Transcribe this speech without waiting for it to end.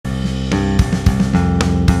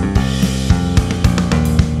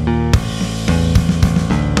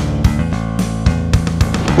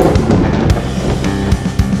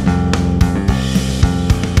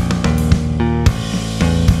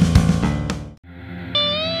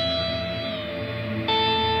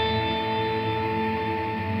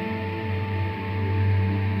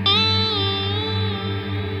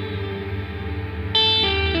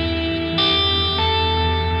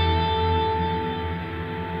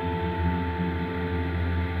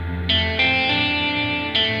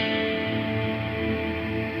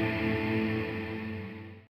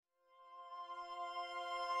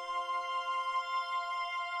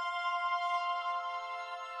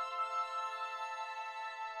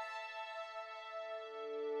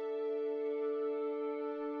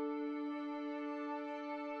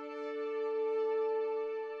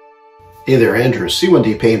Hey there, Andrew,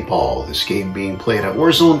 C1D Paintball. This game being played at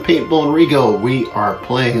Warzone Paintball in Rigo. We are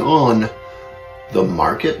playing on the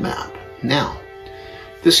market map. Now,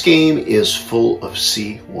 this game is full of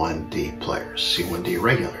C1D players, C1D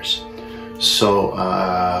regulars. So,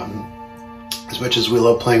 as much as we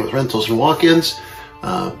love playing with rentals and walk-ins,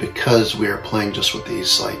 because we are playing just with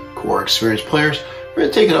these like core experienced players, we're going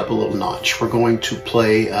to take it up a little notch. We're going to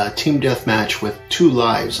play a team deathmatch with 2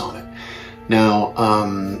 lives on it. Now,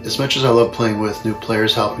 as much as I love playing with new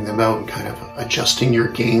players, helping them out and kind of adjusting your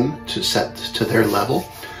game to set to their level,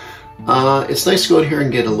 it's nice to go out here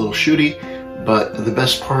and get a little shooty, but the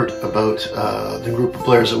best part about the group of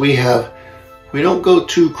players that we have, we don't go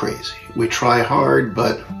too crazy. We try hard,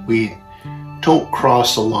 but we don't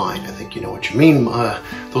cross the line. I think you know what you mean.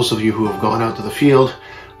 Those of you who have gone out to the field,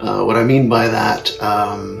 what I mean by that,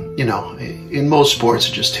 you know, in most sports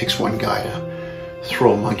it just takes one guy to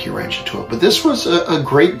throw a monkey wrench into it. But this was a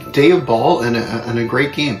great day of ball and a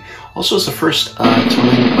great game. Also, it's the first time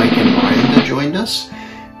Mike and Brian joined us.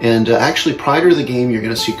 And actually, prior to the game, you're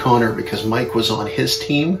going to see Connor because Mike was on his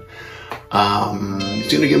team. He's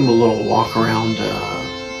going to give him a little walk around,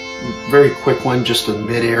 very quick one, just in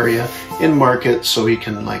mid area in market, so he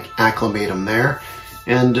can like acclimate him there.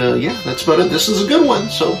 And yeah, that's about it. This is a good one,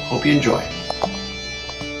 so hope you enjoy.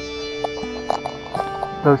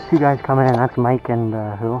 Those 2 guys coming in, that's Mike and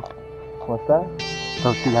who? What's that?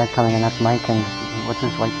 Those 2 guys coming in, that's Mike and what's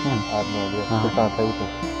his wife's name? I have no idea. They're trying to play with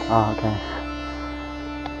us. Oh, okay.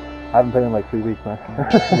 I haven't played in like 3 weeks, man.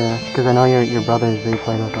 Yeah, because I know your brothers, they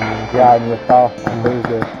played with them. Yeah, I'm with South on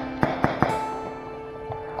Thursday.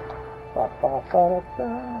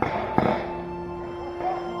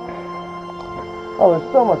 Oh,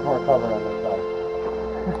 there's so much more cover on this side.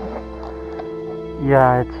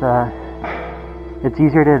 Yeah, it's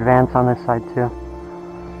easier to advance on this side too.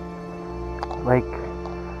 Like,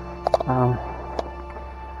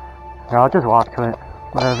 here, I'll just walk to it.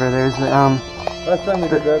 Whatever, there's, Last time we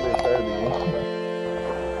did that, they started the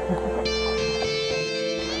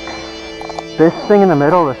game. This thing in the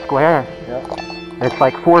middle, the square, Yep. It's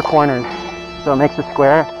like 4 corners, so it makes a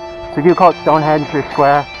square. So if you call it Stonehenge or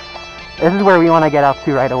square, this is where we want to get up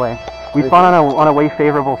to right away. We spawn on a way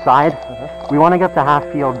favorable side. We want to get to half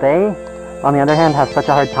field. They, on the other hand, have such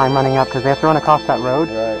a hard time running up because they have to run across that road.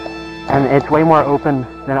 Right. And it's way more open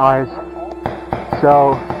than ours.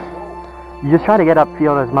 So you just try to get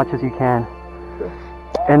upfield as much as you can. Sure.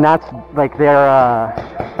 And that's like their,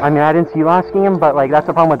 I mean, I didn't see you last game, but like that's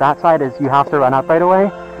the problem with that side is you have to run up right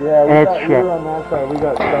away. Yeah, and it's shit. We were on that side, we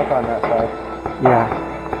got stuck on that side. Yeah.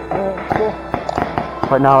 Cool.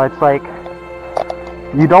 But no, it's like,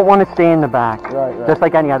 you don't want to stay in the back. Right. Just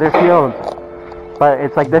like any other field. But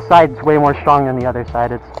it's like this side's way more strong than the other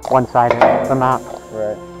side. It's one-sided, the map.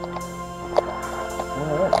 Right.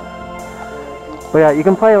 But yeah, you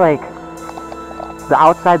can play like, the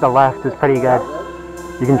outside, the left is pretty good.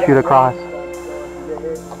 You can shoot across.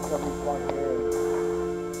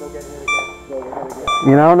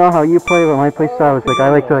 You know, I don't know how you play, but my play style is like, I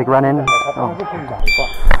like to like run in. Oh.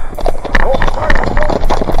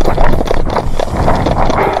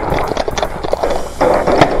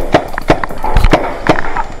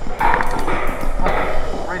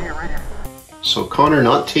 So Connor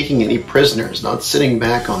not taking any prisoners, not sitting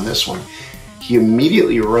back on this one. He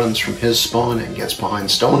immediately runs from his spawn and gets behind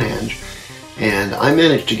Stonehenge. And I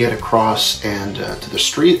managed to get across and to the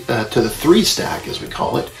street, to the 3 stack as we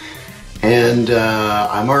call it. And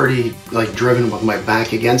I'm already like driven with my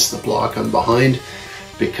back against the block. I'm behind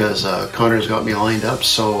because Connor's got me lined up.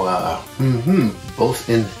 So both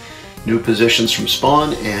in new positions from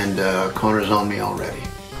spawn, and Connor's on me already.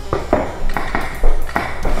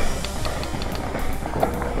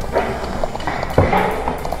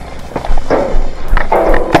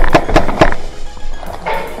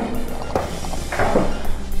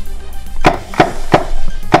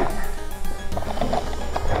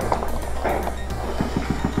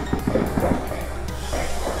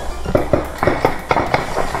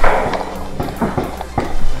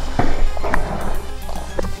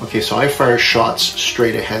 Okay, so I fire shots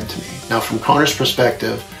straight ahead to me. Now from Connor's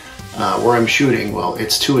perspective, where I'm shooting, well,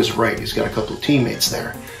 it's to his right. He's got a couple of teammates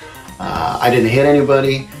there. I didn't hit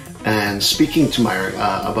anybody, and speaking to my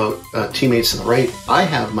about teammates to the right, I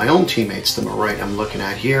have my own teammates to my right I'm looking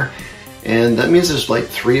at here, And that means there's like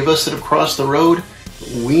 3 of us that have crossed the road.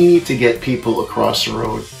 We need to get people across the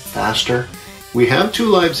road faster. We have 2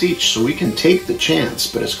 lives each, so we can take the chance.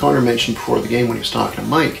 But as Connor mentioned before the game when he was talking to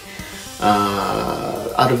Mike,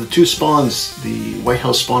 out of the 2 spawns, the White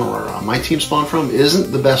House spawn where my team spawned from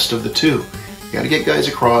isn't the best of the 2. You got to get guys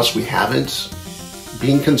across. We haven't.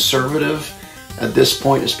 Being conservative at this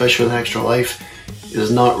point, especially with an extra life, is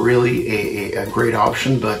not really a great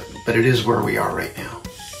option, but it is where we are right now.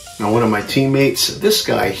 Now, one of my teammates, this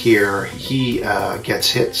guy here, he gets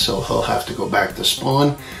hit, so he'll have to go back to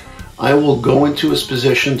spawn. I will go into his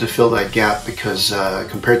position to fill that gap because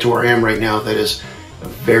compared to where I am right now, that is a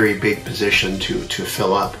very big position to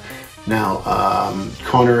fill up. Now,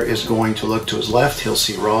 Connor is going to look to his left. He'll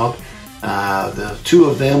see Rob. The 2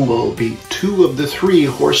 of them will be 2 of the 3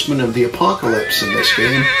 Horsemen of the Apocalypse in this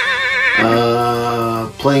game.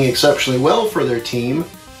 Playing exceptionally well for their team.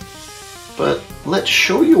 But let's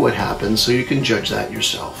show you what happens so you can judge that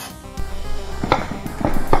yourself.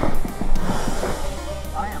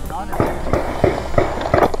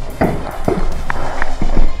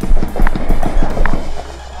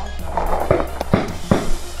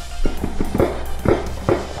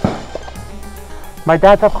 My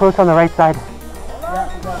dad's up close on the right side.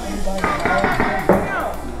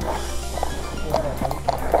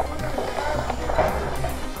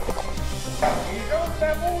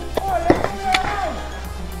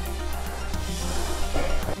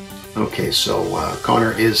 Okay, so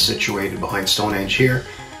Connor is situated behind Stonehenge here.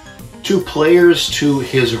 2 players to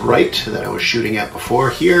his right that I was shooting at before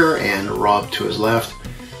here, and Rob to his left.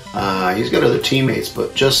 He's got other teammates,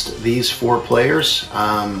 but just these 4 players,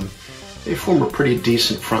 they form a pretty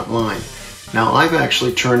decent front line. Now, I've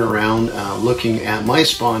actually turned around looking at my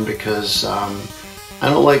spawn because I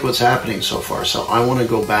don't like what's happening so far. So I want to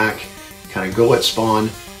go back, kind of go at spawn,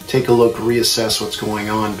 take a look, reassess what's going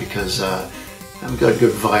on because I've got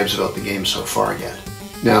good vibes about the game so far yet.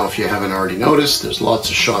 Now, if you haven't already noticed, there's lots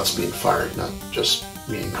of shots being fired, not just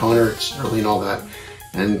me and Connor, it's early and all that.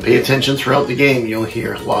 And pay attention throughout the game, you'll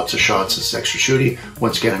hear lots of shots. It's extra shooty.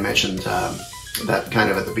 Once again, I mentioned that kind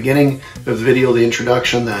of at the beginning of the video, the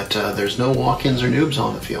introduction, that there's no walk-ins or noobs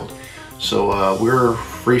on the field. So we're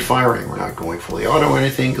free firing. We're not going fully auto or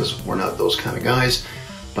anything because we're not those kind of guys.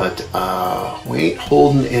 But we ain't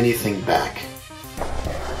holding anything back.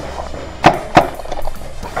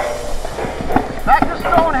 Back to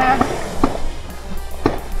Stonehenge.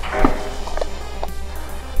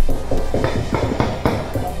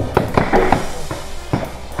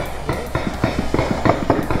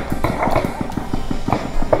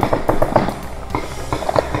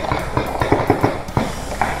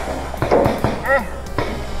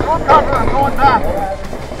 Cover, I'm going back.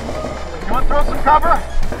 You want to throw some cover?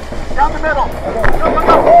 Down the middle.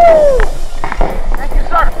 Go. Thank you,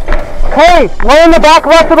 sir. Hey, we're in the back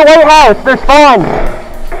left of the White House. They're spawned.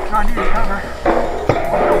 Trying to use cover.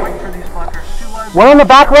 We're waiting for these fuckers. We're in the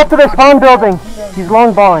back left of their spawn building. He's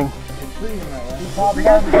long balling. Somebody's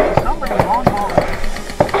long balling.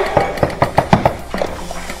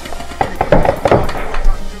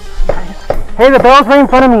 Hey, the barrel's right in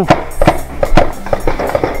front of me.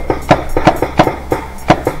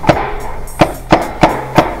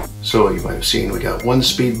 So you might have seen we got 1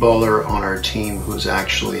 speedballer on our team who's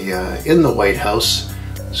actually in the White House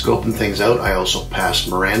scoping things out. I also passed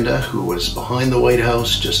Miranda, who was behind the White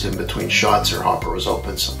House just in between shots. Her hopper was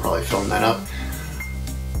open, so I'll probably film that up.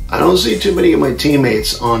 I don't see too many of my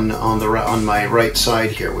teammates on my right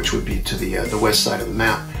side here, which would be to the west side of the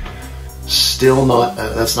map. Still not,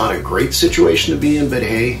 that's not a great situation to be in, but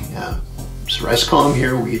hey, just rest calm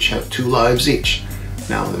here. We each have 2 lives each.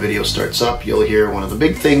 Now when the video starts up, you'll hear one of the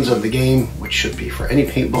big things of the game, which should be for any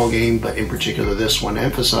paintball game, but in particular this one,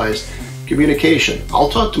 emphasized communication. I'll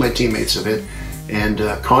talk to my teammates a bit, and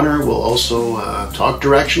Connor will also talk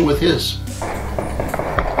direction with his.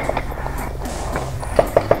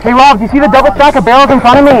 Hey Rob, do you see the double stack of barrels in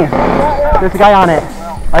front of me? There's a guy on it.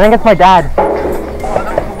 I think it's my dad.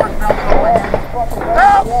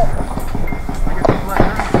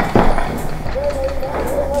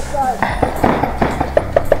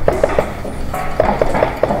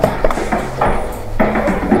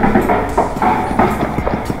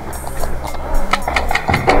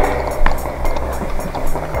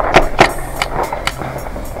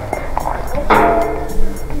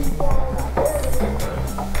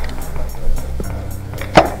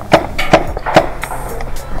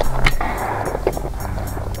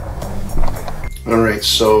 Alright,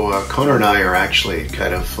 so Connor and I are actually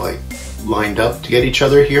kind of like lined up to get each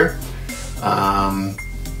other here.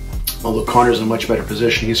 Although Connor's in a much better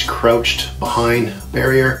position, he's crouched behind a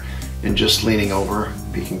barrier, and just leaning over,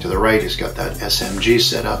 peeking to the right. He's got that SMG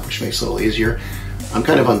set up, which makes it a little easier. I'm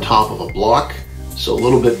kind of on top of a block, so a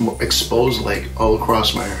little bit more exposed, like all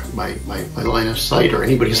across my line of sight, or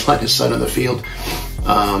anybody's line of sight on the field.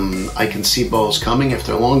 I can see balls coming if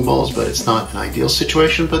they're long balls, but it's not an ideal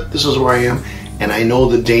situation. But this is where I am, and I know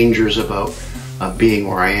the dangers about being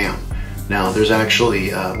where I am. Now there's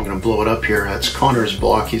actually, I'm going to blow it up here, that's Connor's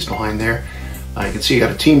block, he's behind there. You can see you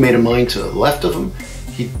got a teammate of mine to the left of him.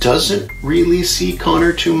 He doesn't really see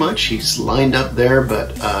Connor too much, he's lined up there,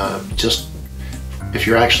 but just if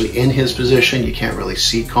you're actually in his position, you can't really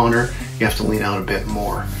see Connor. You have to lean out a bit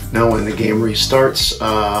more. Now when the game restarts,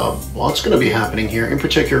 lots going to be happening here. In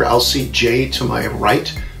particular, I'll see Jay to my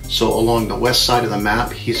right. So along the west side of the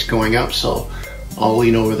map, he's going up. So I'll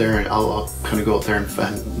lean over there and I'll kind of go up there and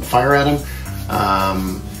fire at him.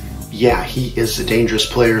 Yeah, he is a dangerous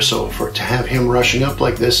player. So to have him rushing up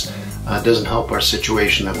like this doesn't help our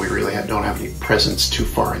situation that we really don't have any presence too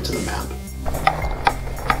far into the map.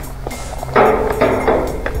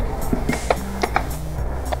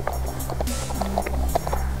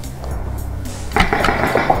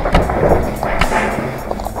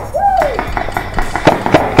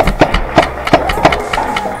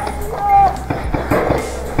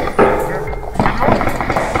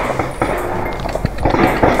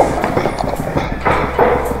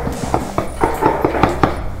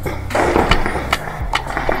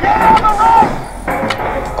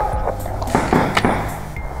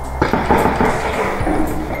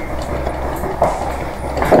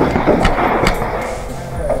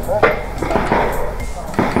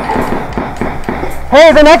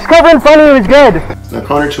 Hey, the next cover in front of you is good. Now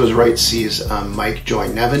Connor to his right sees Mike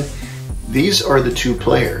join Nevin. These are the two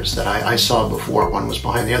players that I saw before. One was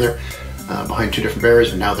behind the other, behind two different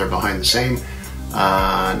barriers, and now they're behind the same.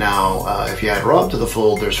 If you add Rob to the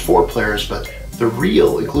fold, there's 4 players, but the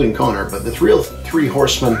real, including Connor, but the real 3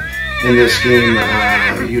 horsemen in this game,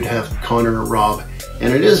 you'd have Connor, Rob,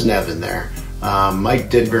 and it is Nevin there. Mike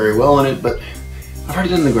did very well in it, but I've already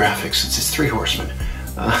done the graphics. It's 3 horsemen.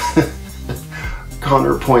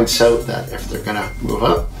 Connor points out that if they're going to move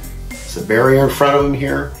up, it's a barrier in front of them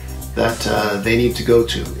here that they need to go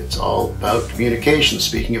to. It's all about communication.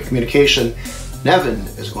 Speaking of communication, Nevin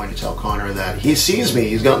is going to tell Connor that he sees me,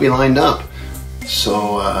 he's got me lined up.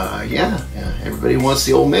 So yeah, everybody wants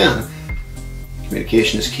the old man.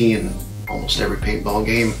 Communication is key in almost every paintball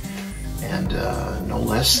game, and no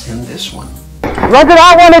less in this one. Run to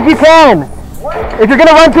that one if you can. If you're going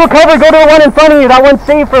to run to a cover, go to the one in front of you. That one's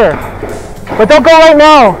safer. But don't go right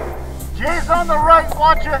now. Jay's on the right,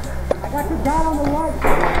 watch it. I got you down on the right.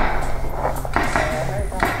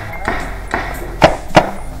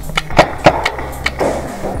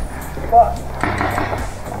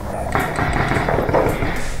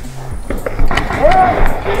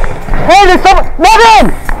 Hey, there's someone!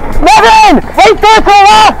 Nevin! Nevin! Right there to the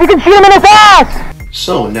left! You can shoot him in his ass!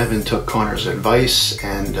 So Nevin took Connor's advice,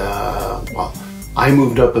 and well, I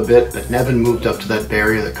moved up a bit, but Nevin moved up to that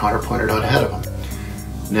barrier that Connor pointed out ahead of him.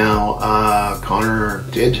 Now, Connor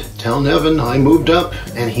did tell Nevin I moved up,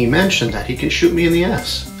 and he mentioned that he can shoot me in the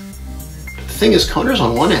ass. But the thing is, Connor's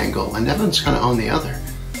on one angle, and Nevin's kind of on the other.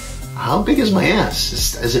 How big is my ass?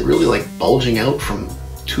 Is it really like bulging out from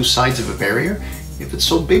 2 sides of a barrier? If it's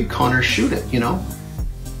so big, Connor, shoot it, you know?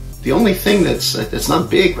 The only thing that's not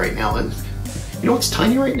big right now, and you know what's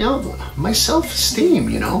tiny right now? My self-esteem,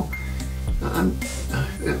 you know?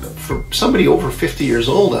 For somebody over 50 years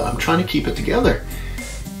old, I'm trying to keep it together.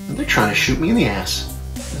 And they're trying to shoot me in the ass.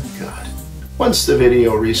 Oh, God. Once the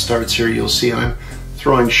video restarts here, you'll see I'm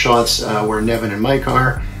throwing shots where Nevin and Mike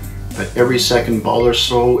are, but every second ball or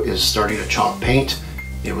so is starting to chop paint.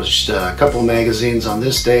 It was just a couple of magazines on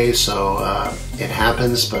this day, so it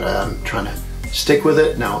happens, but I'm trying to stick with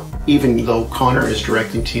it. Now, even though Connor is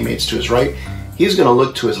directing teammates to his right, he's going to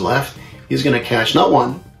look to his left. He's going to catch not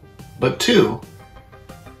 1, but 2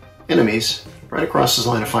 enemies right across his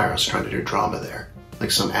line of fire. I was trying to do drama there. Like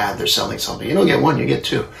some ad, they're selling something. You don't get 1, you get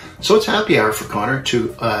 2. So it's happy hour for Connor.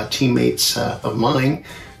 2 teammates of mine,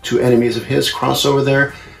 2 enemies of his cross over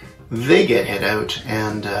there. They get hit out,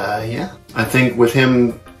 and yeah. I think with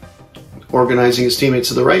him organizing his teammates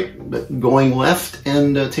to the right, but going left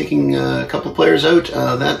and taking a couple of players out,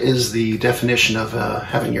 that is the definition of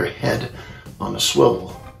having your head on a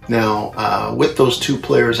swivel. Now, with those 2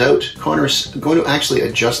 players out, Connor's going to actually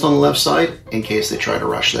adjust on the left side in case they try to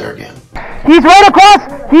rush there again. He's right across!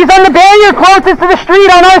 He's on the barrier closest to the street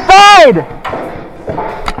on our side!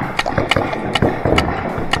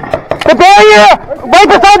 The barrier! Right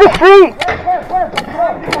beside the street!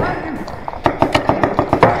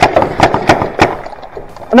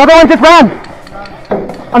 Another one just ran!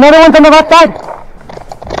 Another one's on the left side.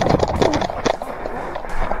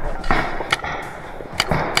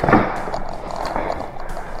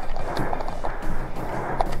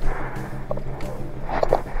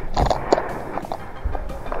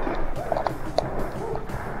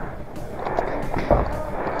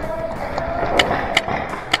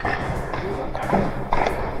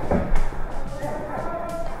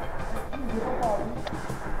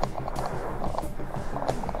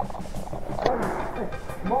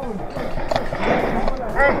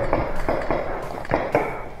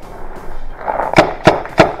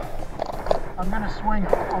 I'm gonna swing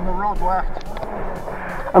on the road left.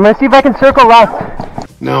 I'm gonna see if I can circle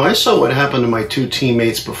left. Now I saw what happened to my two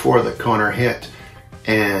teammates before that Connor hit,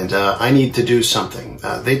 and I need to do something.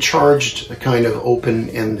 They charged kind of open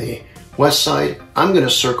in the west side. I'm gonna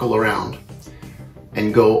circle around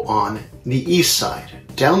and go on the east side.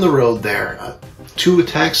 Down the road there, two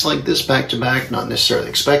attacks like this back to back, not necessarily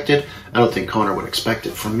expected. I don't think Connor would expect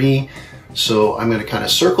it from me. So I'm gonna kind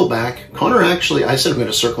of circle back. Connor actually, I said I'm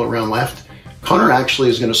gonna circle around left. Connor actually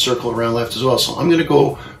is going to circle around left as well. So I'm going to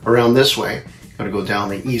go around this way. I'm going to go down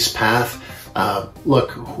the east path.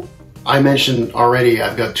 Look, I mentioned already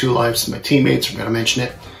I've got 2 lives to my teammates. I'm going to mention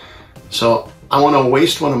it. So I want to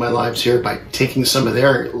waste one of my lives here by taking some of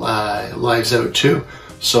their lives out too.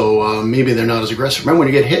 So maybe they're not as aggressive. Remember,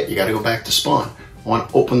 when you get hit, you got to go back to spawn. I want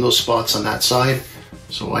to open those spots on that side.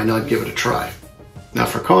 So why not give it a try? Now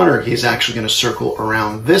for Connor, he's actually going to circle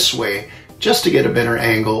around this way just to get a better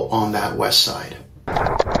angle on that west side. Hey,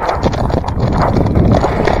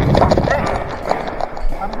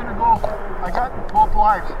 I'm gonna go. I got both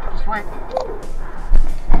lives. Just wait.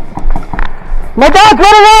 My dog's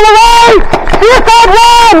running on the right! Suicide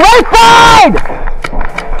one! Right side!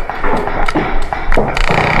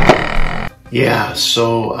 Yeah,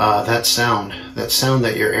 so that sound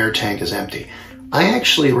that your air tank is empty. I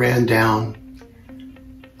actually ran down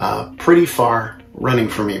pretty far. Running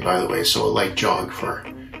for me, by the way, so a light jog for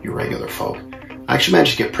you regular folk. I actually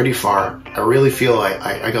managed to get pretty far. I really feel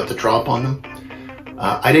I got the drop on them.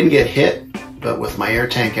 I didn't get hit, but with my air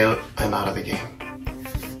tank out, I'm out of the game.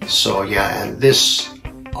 So yeah, and this,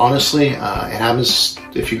 honestly, it happens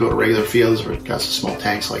if you go to regular fields or got some small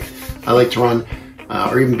tanks like I like to run,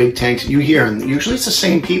 or even big tanks. You hear, and usually it's the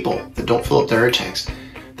same people that don't fill up their air tanks.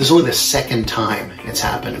 This is only the second time it's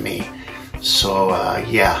happened to me. So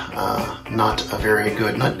yeah, not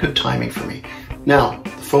good timing for me. Now, the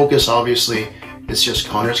focus obviously is just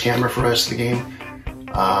Connor's camera for the rest of the game.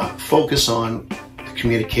 Focus on the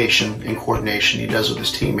communication and coordination he does with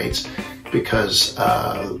his teammates, because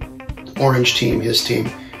Orange team, his team,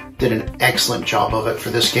 did an excellent job of it for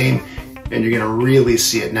this game, and you're gonna really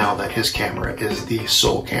see it now that his camera is the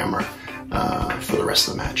sole camera for the rest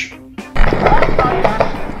of the match.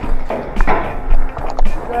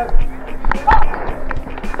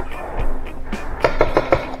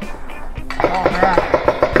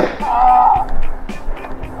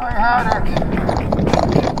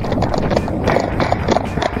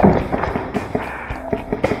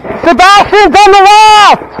 Sebastian's on the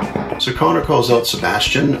left! So Connor calls out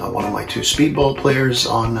Sebastian, one of my 2 speedball players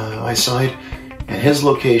on my side, and his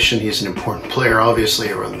location. He's an important player, obviously,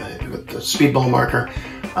 around with the speedball marker.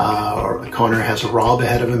 Connor has Rob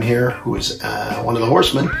ahead of him here, who is one of the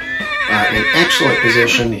Horsemen. In excellent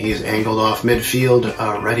position. He's angled off midfield,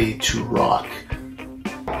 ready to rock.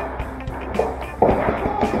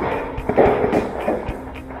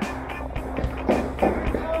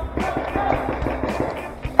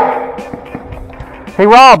 Hey,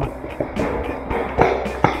 Rob!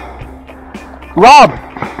 Rob!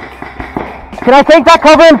 Can I take that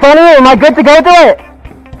cover in front of you? Am I good to go to it?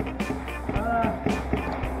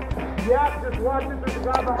 Yeah, just watch it. There's a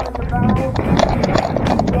guy behind the barrel.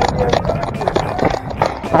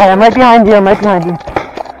 Alright, I'm right behind you.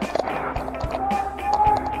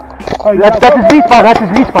 Oh, that's his respawn. That's his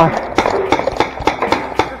respawn.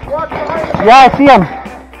 Just watch behind him. Yeah, I see him.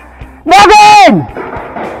 Morgan!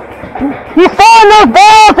 He's throwing those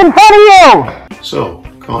balls in front of you! So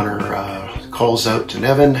Connor calls out to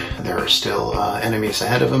Nevin. There are still enemies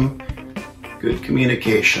ahead of him. Good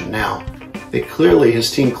communication. Now,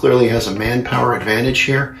 his team clearly has a manpower advantage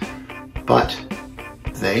here, but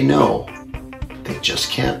they know they just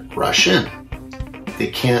can't rush in. They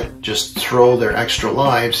can't just throw their extra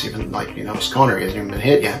lives, even like, as Connor hasn't even been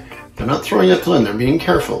hit yet. They're not throwing it to him. They're being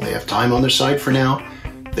careful. They have time on their side for now.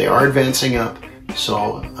 They are advancing up.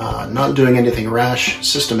 So not doing anything rash,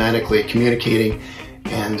 systematically communicating,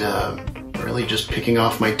 and really just picking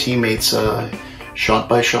off my teammates shot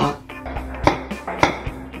by shot.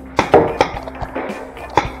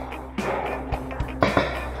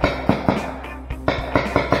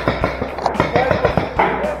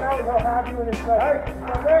 Hey,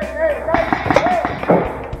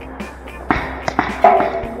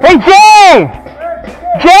 Jay!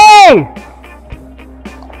 Jay!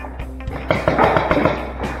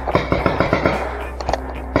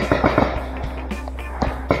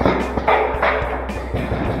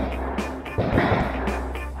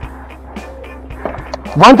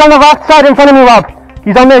 One's on the left side in front of me, Rob.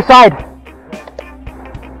 He's on their side.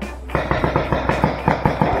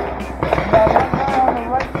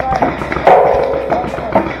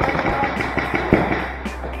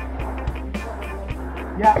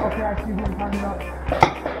 Yeah, okay, I see who you're talking about.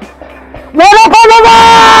 One up on the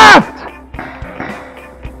left!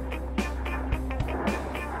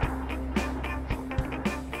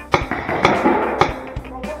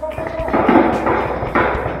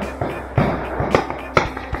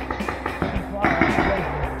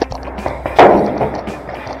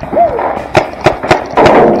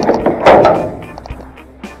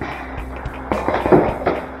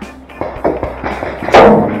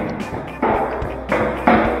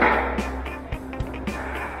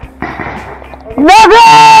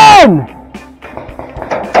 Nothing!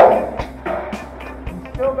 You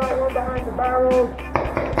still got one behind the barrels.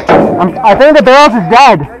 I think the barrels is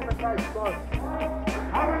dead.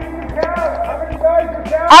 How many you count? How many guys you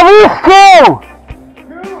count? At least two!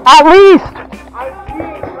 Two. At least! I see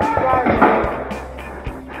three guys.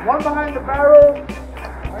 One behind the barrels.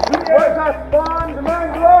 One's at spawn. Behind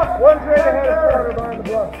the bluff. One's right ahead of starter behind the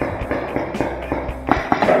bluff.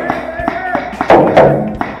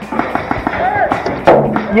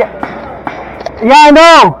 Yeah, I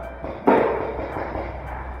know!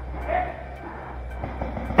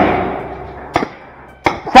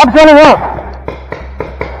 Stop running up!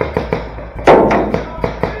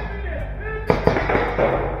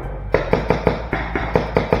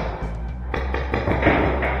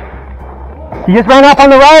 He just ran up on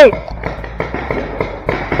the right!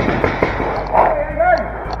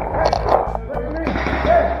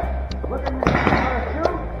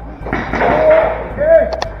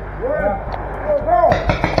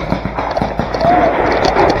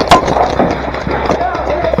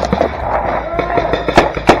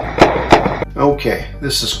 Okay,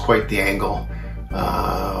 this is quite the angle.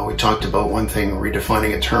 We talked about one thing,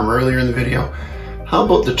 redefining a term earlier in the video. How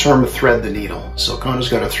about the term thread the needle? So Connor's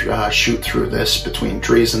got to shoot through this between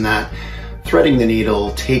trees and that, threading the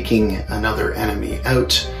needle, taking another enemy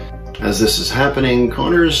out. As this is happening,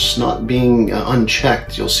 Connor's not being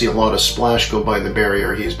unchecked. You'll see a lot of splash go by the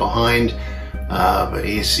barrier he's behind, but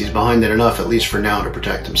he's behind it enough, at least for now, to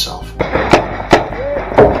protect himself.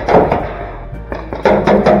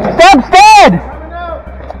 Stub's dead!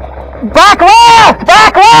 Back left!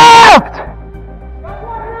 Back left!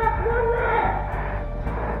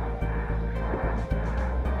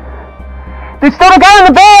 There's still a guy in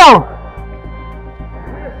the barrel!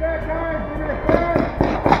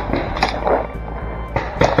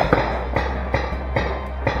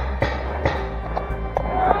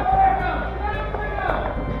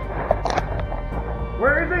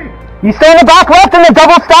 Where is he? He's still in the back left in the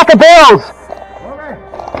double stack of barrels! Okay.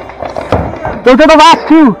 Those are the last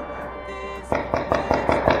two!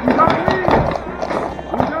 He's on me!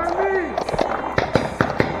 He's on me!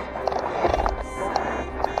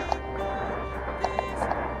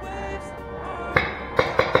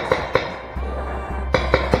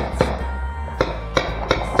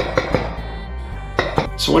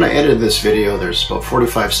 So when I edited this video, there's about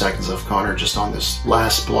 45 seconds of Connor just on this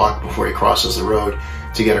last block before he crosses the road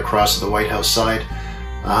to get across to the White House side.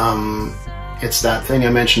 It's that thing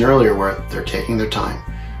I mentioned earlier where they're taking their time.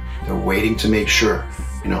 They're waiting to make sure.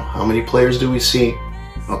 You know, how many players do we see?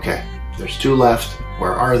 Okay, there's two left.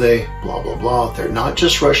 Where are they? Blah, blah, blah. They're not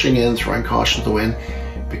just rushing in, throwing caution to the wind,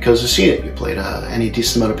 because you've seen it. You played any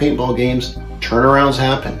decent amount of paintball games, turnarounds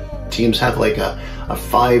happen. Teams have like a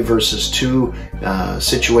 5 versus 2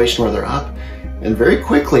 situation where they're up, and very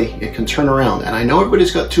quickly it can turn around. And I know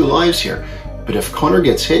everybody's got 2 lives here, but if Connor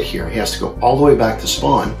gets hit here, he has to go all the way back to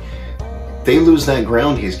spawn. They lose that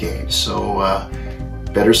ground he's gained, so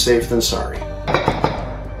better safe than sorry.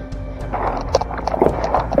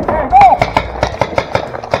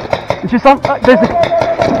 It's just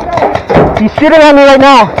he's shooting at me right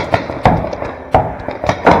now.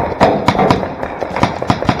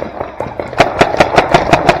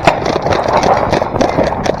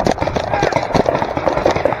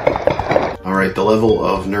 Alright, the level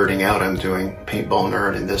of nerding out I'm doing, paintball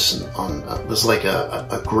nerd, and this is like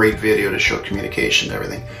a great video to show communication and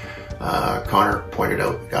everything. Connor pointed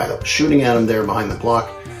out the guy that was shooting at him there behind the block.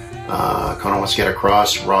 Connor wants to get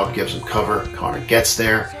across. Rob gives him cover. Connor gets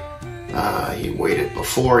there. He waited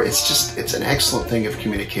before. It's an excellent thing of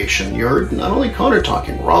communication. You heard not only Connor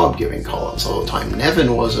talking, Rob giving call-outs all the time.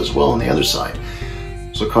 Nevin was as well on the other side.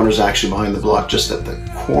 So Connor's actually behind the block, just at the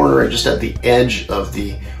corner, just at the edge of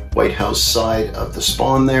the White House side of the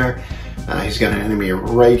spawn there. He's got an enemy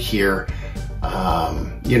right here.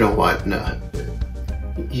 You know what? No,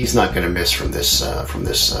 he's not going to miss from this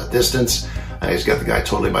distance. He's got the guy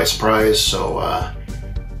totally by surprise. So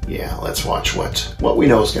yeah, let's watch what we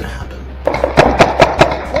know is going to happen.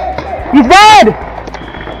 He's dead!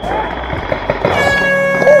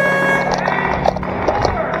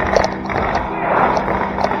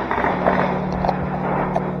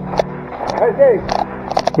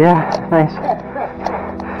 Yeah, nice.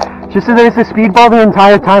 Just so there's a speedball the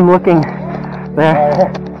entire time looking there.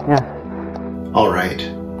 Yeah. All right,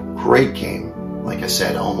 great game. Like I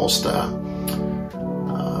said, almost a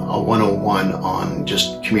 101 on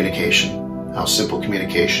just communication. How simple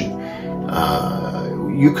communication.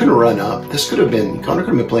 You could run up. This could have been, Connor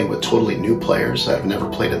could have been playing with totally new players that have never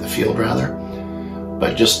played at the field, rather.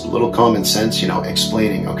 But just a little common sense, you know,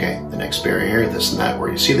 explaining, okay, the next barrier here, this and that, where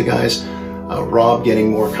you see the guys. Rob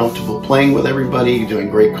getting more comfortable playing with everybody, doing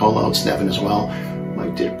great call-outs, Nevin as well.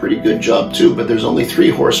 Mike did a pretty good job too, but there's only 3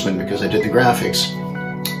 horsemen because I did the graphics.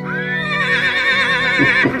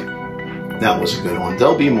 That was a good one.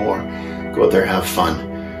 There'll be more. Go out there, have fun.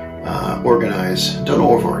 Organize. Don't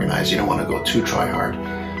over-organize. You don't want to go too try-hard.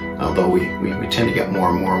 Although we tend to get more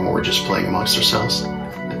and more and more just playing amongst ourselves.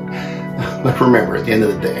 But remember, at the end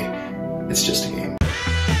of the day, it's just a game.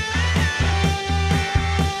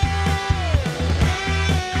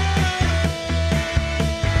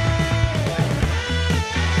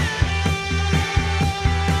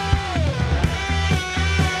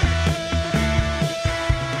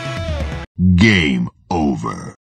 Game over.